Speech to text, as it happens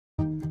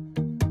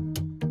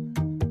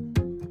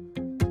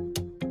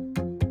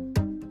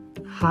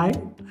Hi,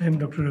 I am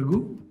Dr.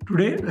 Raghu.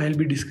 Today I will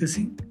be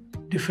discussing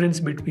difference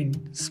between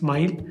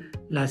SMILE,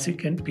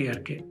 LASIK and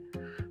PRK.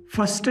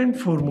 First and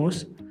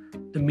foremost,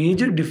 the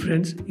major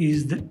difference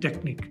is the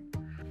technique.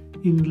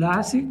 In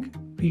LASIK,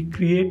 we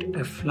create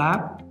a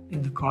flap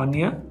in the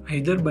cornea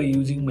either by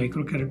using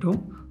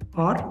microkeratome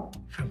or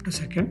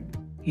femtosecond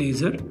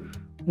laser.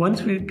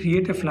 Once we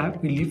create a flap,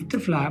 we lift the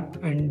flap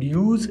and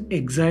use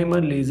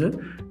excimer laser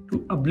to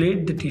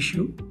ablate the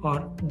tissue or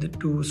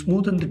to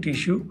smoothen the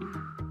tissue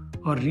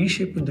or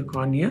reshape in the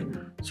cornea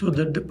so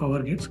that the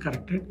power gets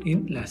corrected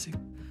in LASIK.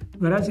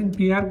 Whereas in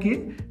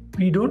PRK,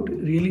 we don't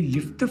really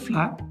lift the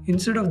flap.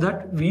 Instead of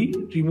that, we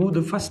remove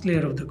the first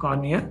layer of the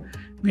cornea,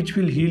 which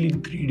will heal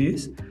in 3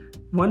 days.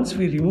 Once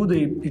we remove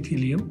the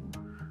epithelium,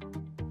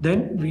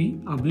 then we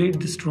ablate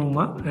the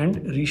stroma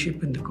and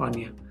reshape in the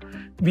cornea.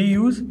 We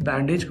use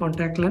bandage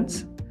contact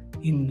lens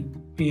in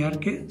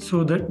PRK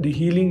so that the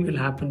healing will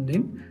happen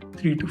in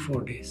 3 to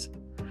 4 days.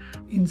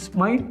 In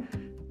SMILE,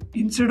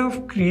 instead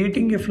of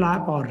creating a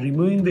flap or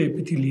removing the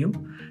epithelium,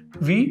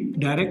 we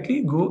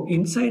directly go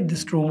inside the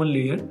stromal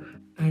layer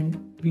and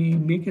we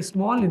make a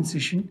small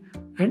incision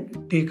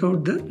and take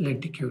out the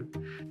lenticule.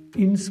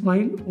 In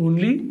SMILE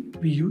only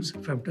we use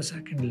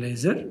femtosecond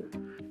laser.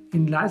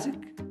 In LASIK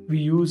we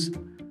use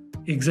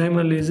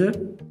excimer laser.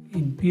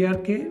 In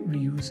PRK we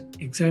use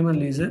excimer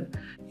laser.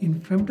 In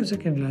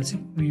femtosecond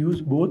LASIK we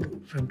use both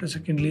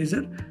femtosecond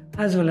laser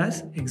as well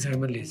as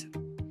excimer laser.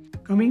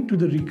 Coming to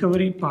the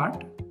recovery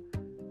part,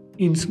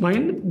 in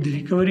SMILE the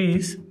recovery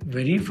is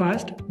very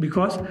fast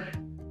because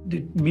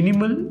the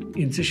minimal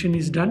incision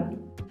is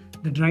done.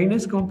 The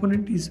dryness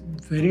component is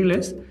very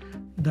less.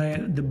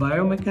 The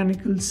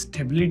biomechanical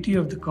stability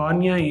of the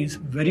cornea is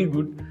very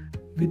good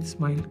with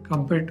SMILE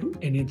compared to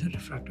any other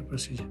refractive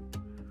procedure.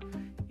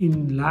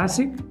 In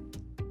LASIK,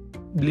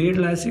 blade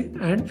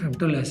LASIK and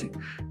femto LASIK,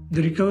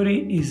 the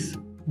recovery is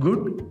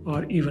good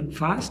or even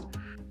fast.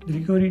 The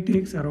recovery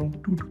takes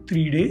around 2 to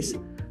 3 days,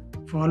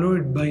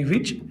 followed by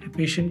which a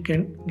patient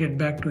can get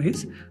back to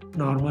his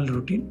normal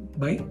routine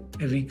by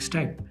a week's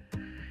time.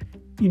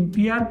 In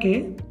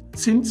PRK,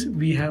 since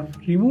we have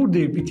removed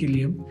the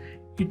epithelium,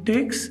 it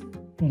takes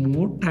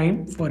more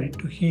time for it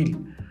to heal.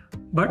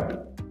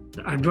 But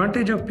the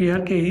advantage of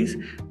PRK is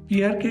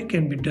PRK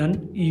can be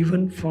done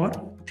even for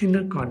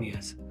thinner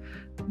corneas.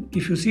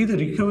 If you see the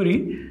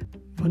recovery,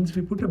 once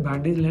we put a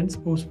bandage lens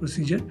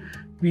post-procedure,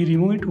 we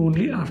remove it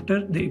only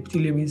after the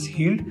epithelium is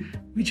healed,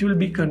 which will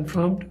be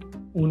confirmed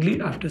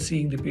only after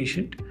seeing the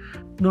patient.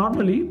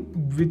 Normally,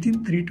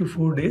 within 3 to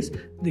 4 days,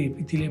 the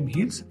epithelium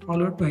heals,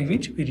 followed by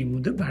which we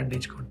remove the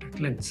bandage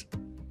contact lens.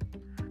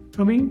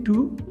 Coming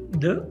to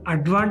the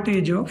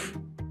advantage of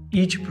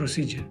each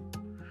procedure.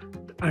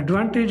 The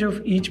advantage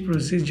of each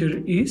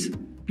procedure is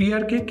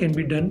PRK can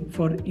be done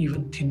for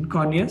even thin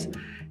corneas.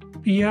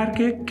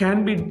 PRK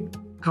can be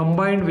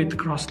combined with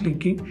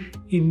cross-linking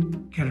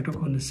in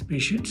keratoconus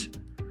patients.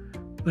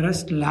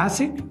 Whereas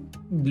LASIK,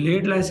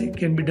 blade LASIK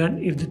can be done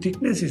if the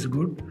thickness is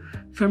good.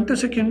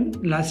 Femtosecond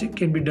LASIK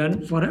can be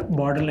done for a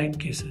borderline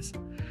cases.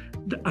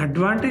 The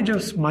advantage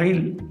of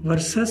SMILE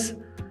versus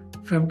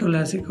femto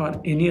LASIK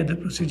or any other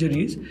procedure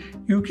is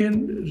you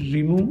can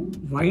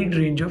remove wide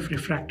range of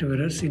refractive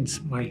errors in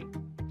SMILE.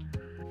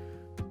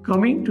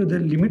 Coming to the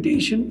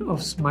limitation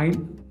of SMILE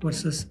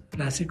versus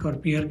LASIK or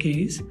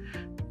PRK is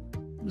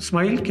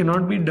SMILE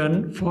cannot be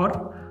done for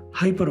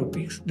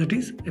hyperopics, that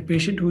is a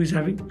patient who is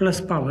having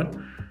plus power.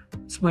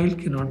 SMILE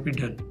cannot be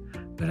done,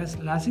 whereas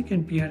LASIK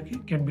and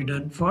PRK can be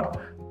done for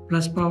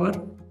plus power,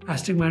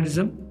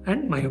 astigmatism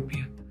and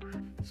myopia.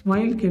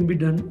 SMILE can be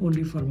done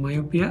only for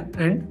myopia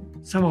and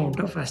some amount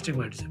of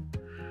astigmatism.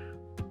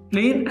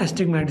 Plain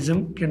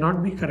astigmatism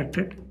cannot be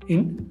corrected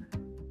in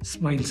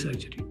SMILE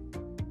surgery.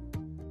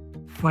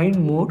 Find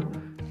more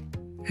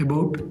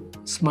about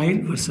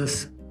SMILE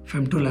versus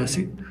femto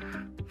LASIK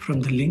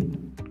from the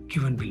link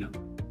given below.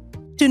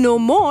 To know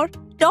more,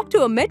 talk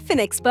to a Medfin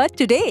expert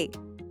today.